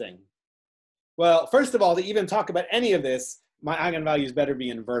got this thing. Well, first of all, to even talk about any of this, my eigenvalues better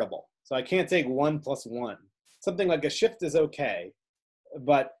be invertible. So I can't take 1 plus 1. Something like a shift is okay,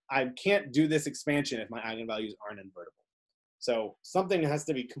 but I can't do this expansion if my eigenvalues aren't invertible. So something has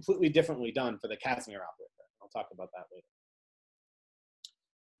to be completely differently done for the Casimir operator. I'll talk about that later.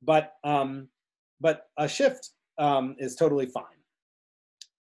 But a shift is totally fine.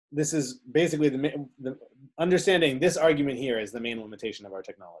 This is basically the understanding this argument here is the main limitation of our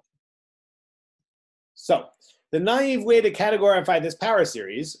technology. So the naive way to categorify this power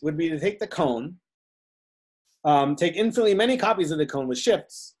series would be to take the cone, take infinitely many copies of the cone with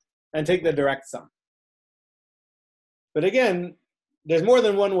shifts, and take the direct sum. But again, there's more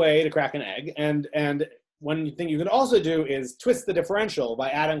than one way to crack an egg, and one thing you could also do is twist the differential by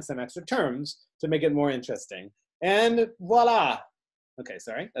adding some extra terms to make it more interesting. And voila. Okay,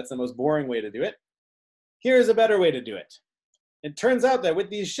 sorry, that's the most boring way to do it. Here's a better way to do it. It turns out that with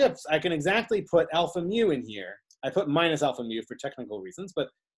these shifts, I can exactly put alpha mu in here. I put minus alpha mu for technical reasons, but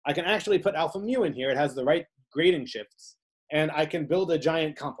I can actually put alpha mu in here. It has the right grading shifts, and I can build a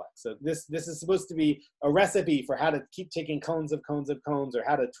giant complex. So this is supposed to be a recipe for how to keep taking cones of cones of cones, or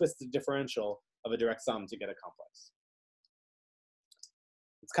how to twist the differential of a direct sum to get a complex.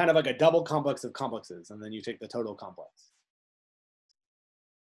 It's kind of like a double complex of complexes, and then you take the total complex.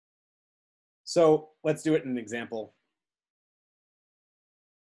 So let's do it in an example.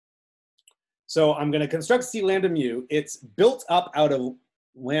 So I'm going to construct C lambda mu. It's built up out of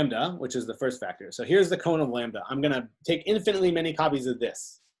lambda, which is the first factor. So here's the cone of lambda. I'm going to take infinitely many copies of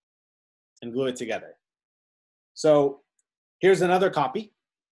this and glue it together. So here's another copy.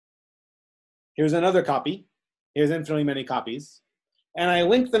 Here's another copy. Here's infinitely many copies. And I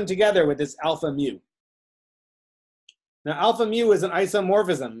link them together with this alpha mu. Now, alpha mu is an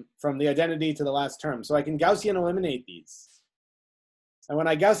isomorphism from the identity to the last term. So I can Gaussian eliminate these. And when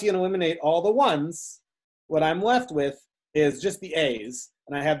I Gaussian eliminate all the ones, what I'm left with is just the A's.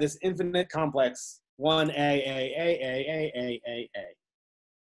 And I have this infinite complex 1A.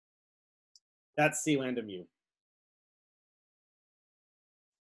 That's C lambda mu.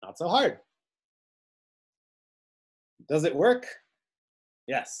 Not so hard. Does it work?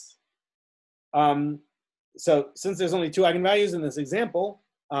 Yes. So since there's only two eigenvalues in this example,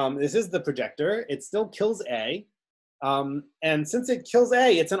 this is the projector. It still kills A. And since it kills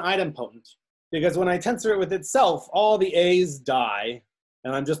A, it's an idempotent. because when I tensor it with itself, all the A's die,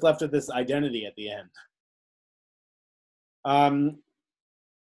 and I'm just left with this identity at the end.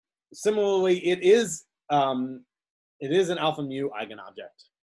 Similarly, it is an alpha mu eigenobject.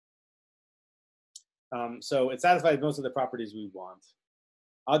 So it satisfies most of the properties we want.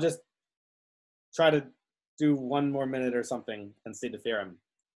 I'll just try to do 1 more minute or something and state the theorem.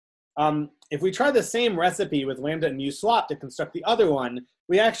 If we try the same recipe with lambda and mu swap to construct the other one,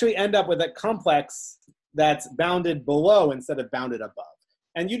 we actually end up with a complex that's bounded below instead of bounded above.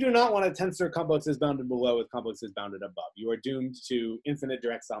 And you do not want to tensor complexes bounded below with complexes bounded above. You are doomed to infinite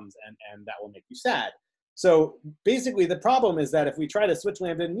direct sums, and that will make you sad. So basically, the problem is that if we try to switch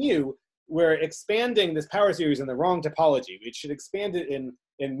lambda and mu, we're expanding this power series in the wrong topology. We should expand it in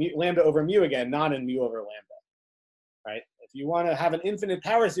lambda over mu again, not in mu over lambda, right? If you want to have an infinite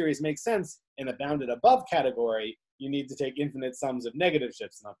power series make sense in a bounded above category, you need to take infinite sums of negative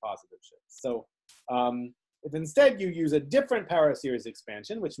shifts, not positive shifts. So if instead you use a different power series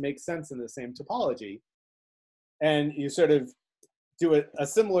expansion, which makes sense in the same topology, and you sort of do a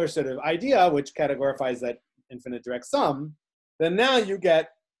similar sort of idea, which categorifies that infinite direct sum, then now you get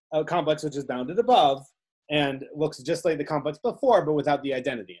a complex which is bounded above and looks just like the complex before, but without the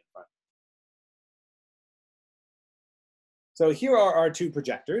identity in front. So here are our 2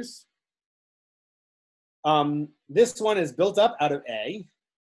 projectors. This one is built up out of A.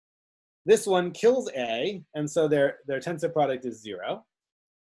 This one kills A, and so their tensor product is 0.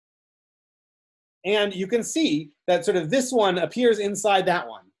 And you can see that sort of this one appears inside that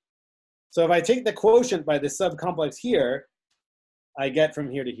one. So if I take the quotient by this subcomplex here, I get from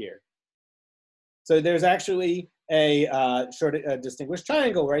here to here. So there's actually a distinguished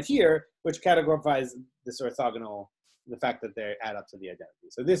triangle right here, which categorifies this orthogonal, the fact that they add up to the identity.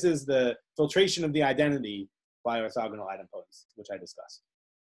 So this is the filtration of the identity by orthogonal idempotence, which I discussed.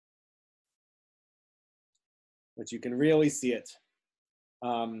 Which you can really see it.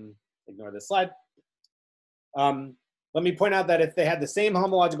 Ignore this slide. Let me point out that if they had the same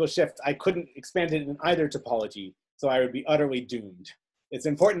homological shift, I couldn't expand it in either topology, so I would be utterly doomed. It's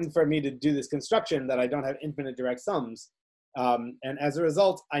important for me to do this construction that I don't have infinite direct sums, and as a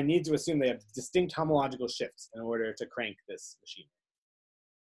result, I need to assume they have distinct homological shifts in order to crank this machine.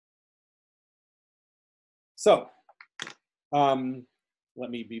 So, let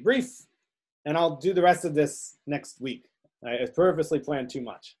me be brief, and I'll do the rest of this next week. I purposely planned too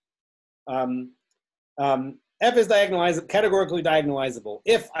much. F is categorically diagonalizable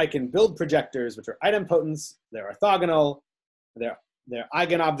if I can build projectors which are idempotents, they're orthogonal, they're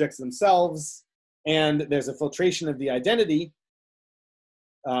eigenobjects themselves, and there's a filtration of the identity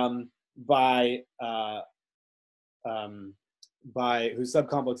by whose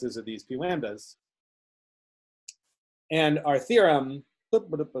subcomplexes are these p lambdas. And our theorem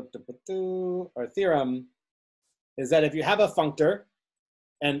is that if you have a functor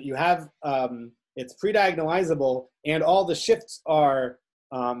and you have it's pre-diagonalizable and all the shifts are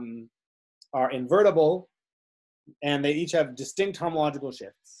invertible and they each have distinct homological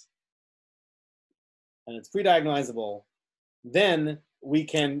shifts and it's pre-diagonalizable, then we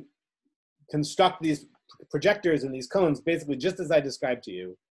can construct these projectors and these cones basically just as I described to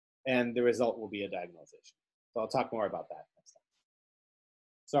you, and the result will be a diagonalization. So I'll talk more about that next time.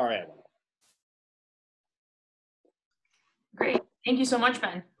 Sorry, I went over. Great, thank you so much,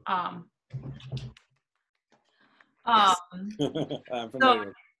 Ben.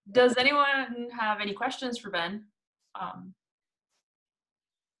 So does anyone have any questions for Ben?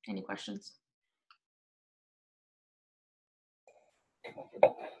 Any questions?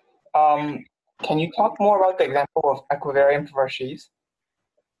 Can you talk more about the example of equivariant perverse sheaves?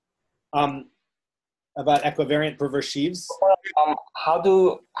 About equivariant perverse sheaves? How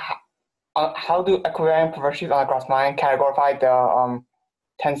do equivariant perverse sheaves on a Grassmannian categorify the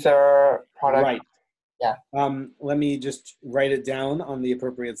tensor product? Right. Yeah. Let me just write it down on the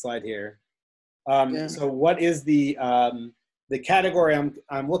appropriate slide here. Yeah. So what is the category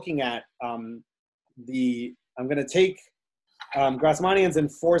I'm looking at? I'm going to take Grassmannians in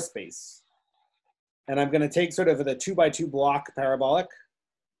 4 space, and I'm going to take sort of the 2x2 block parabolic,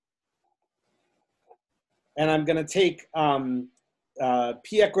 and I'm going to take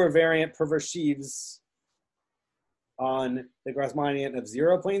p equivariant perverse sheaves on the Grassmannian of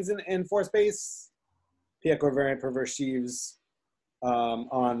 0 planes in 4 space, p equivariant perverse sheaves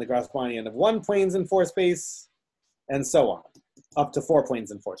on the Grassmannian of 1 planes in 4 space, and so on, up to 4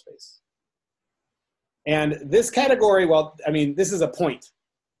 planes in 4 space. And this category, well, I mean, this is a point,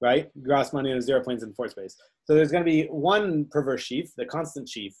 right? Grassmannian of 0 planes in 4 space. So there's going to be one perverse sheaf, the constant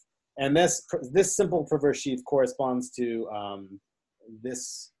sheaf, and this simple perverse sheaf corresponds to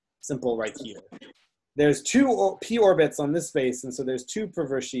this simple right here. There's two p orbits on this space, and so there's two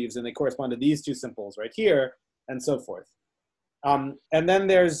perverse sheaves, and they correspond to these two simples right here, and so forth. And then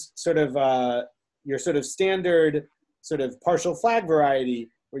there's sort of your sort of standard sort of partial flag variety,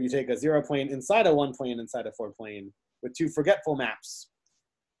 where you take a 0 plane inside a 1 plane inside a 4 plane with two forgetful maps,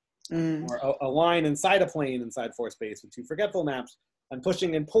 or a line inside a plane inside 4 space with two forgetful maps, and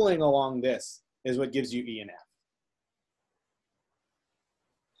pushing and pulling along this is what gives you E and F.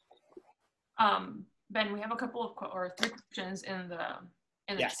 Ben, we have a couple of or 3 questions in the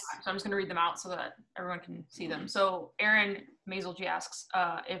Yes. chat, so I'm just going to read them out so that everyone can see them. So Aaron Mazelji asks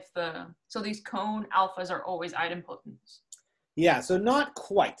so these cone alphas are always idempotents. Yeah, so not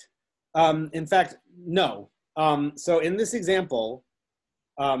quite. In fact, no. So in this example,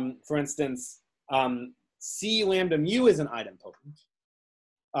 for instance, C lambda mu is an idempotent,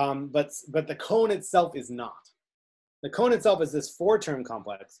 but the cone itself is not. The cone itself is this 4-term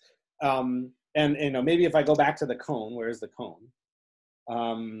complex. And you know, maybe if I go back to the cone, where's the cone?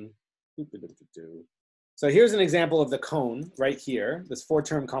 So here's an example of the cone right here, this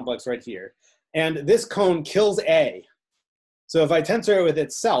 4-term complex right here. And this cone kills A. So if I tensor it with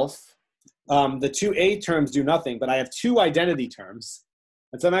itself, the 2 A terms do nothing, but I have 2 identity terms.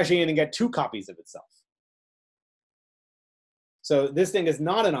 And so I'm actually going to get 2 copies of itself. So this thing is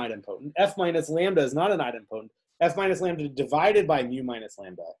not an idempotent. F minus lambda is not an idempotent. F minus lambda divided by mu minus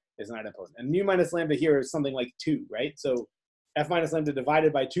lambda is an idempotent. And mu minus lambda here is something like 2, right? So F minus lambda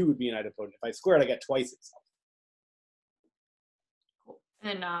divided by 2 would be an idempotent. If I square it, I get twice itself. Cool.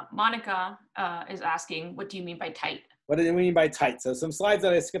 And then Monica is asking, what do you mean by tight? What do you mean by tight? So some slides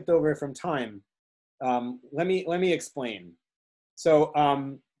that I skipped over from time. Let me explain. So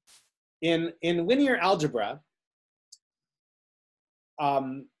in linear algebra,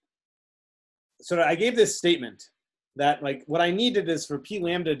 so I gave this statement that like what I needed is for p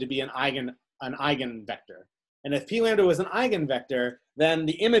lambda to be an eigenvector. And if p lambda was an eigenvector, then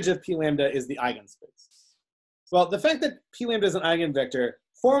the image of p lambda is the eigenspace. Well, the fact that p lambda is an eigenvector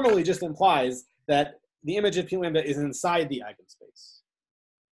formally just implies that the image of p lambda is inside the eigenspace.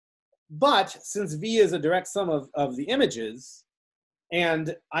 But since V is a direct sum of the images,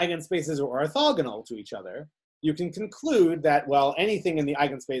 and eigenspaces are orthogonal to each other, you can conclude that, well, anything in the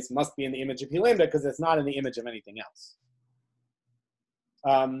eigenspace must be in the image of p lambda because it's not in the image of anything else.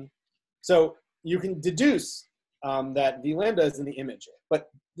 So you can deduce that V lambda is in the image, but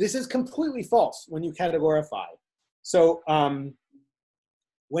this is completely false when you categorify. So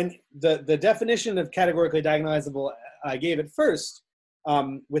when the definition of categorically diagonalizable I gave at first,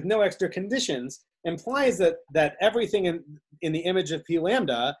 with no extra conditions, implies that everything in the image of p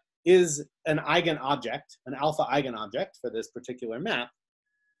lambda is an eigenobject, an alpha eigenobject for this particular map,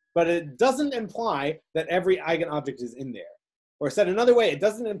 but it doesn't imply that every eigenobject is in there. Or said another way, it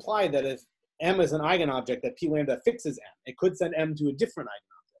doesn't imply that if M is an eigenobject that p lambda fixes M. It could send M to a different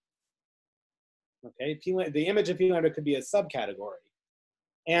eigenobject. Okay, the image of p lambda could be a subcategory.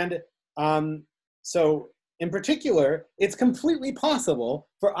 And so in particular, it's completely possible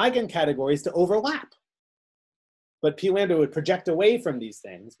for eigencategories to overlap. But p lambda would project away from these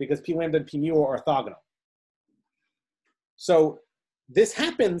things because p lambda and p mu are orthogonal. So this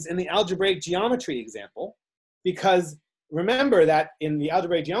happens in the algebraic geometry example because remember that in the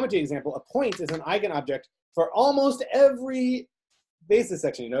algebraic geometry example, a point is an eigenobject for almost every basis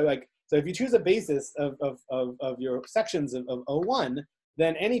section. You know, like, so if you choose a basis of your sections of O1,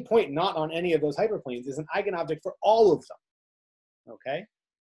 then any point not on any of those hyperplanes is an eigenobject for all of them. Okay.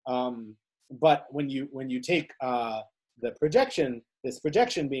 But when you take the projection, this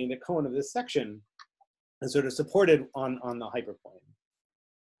projection being the cone of this section, is sort of supported on the hyperplane.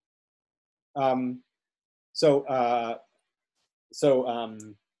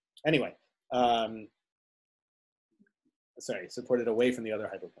 Anyway, sorry, supported away from the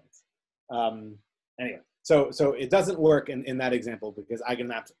other hyperplanes. Anyway, so it doesn't work in that example because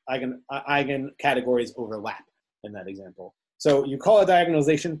eigen categories overlap in that example. So you call a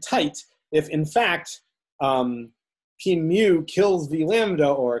diagonalization tight if in fact p mu kills v lambda,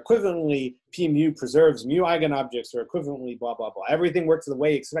 or equivalently p mu preserves mu eigenobjects, or equivalently blah blah blah. Everything works the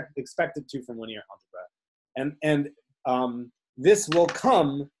way expected to from linear algebra, and this will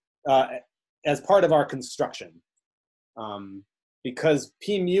come as part of our construction, because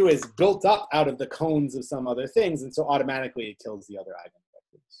p mu is built up out of the cones of some other things, and so automatically it kills the other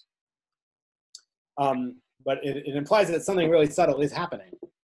eigenvectors. But it implies that something really subtle is happening,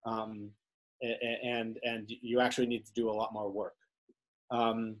 and you actually need to do a lot more work.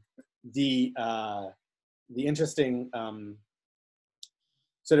 The interesting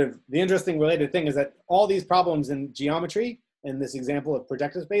the interesting related thing is that all these problems in geometry in this example of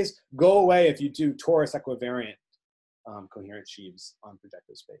projective space go away if you do torus equivariant coherent sheaves on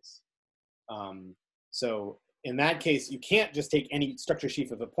projective space. So in that case, you can't just take any structure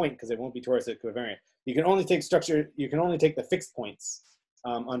sheaf of a point because it won't be torus equivariant. You can only take the fixed points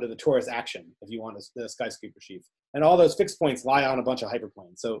under the torus action if you want the skyscraper sheaf. And all those fixed points lie on a bunch of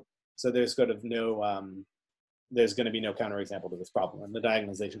hyperplanes. So there's sort of no, there's going to be no counterexample to this problem, and the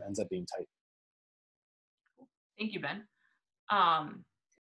diagonalization ends up being tight. Thank you, Ben.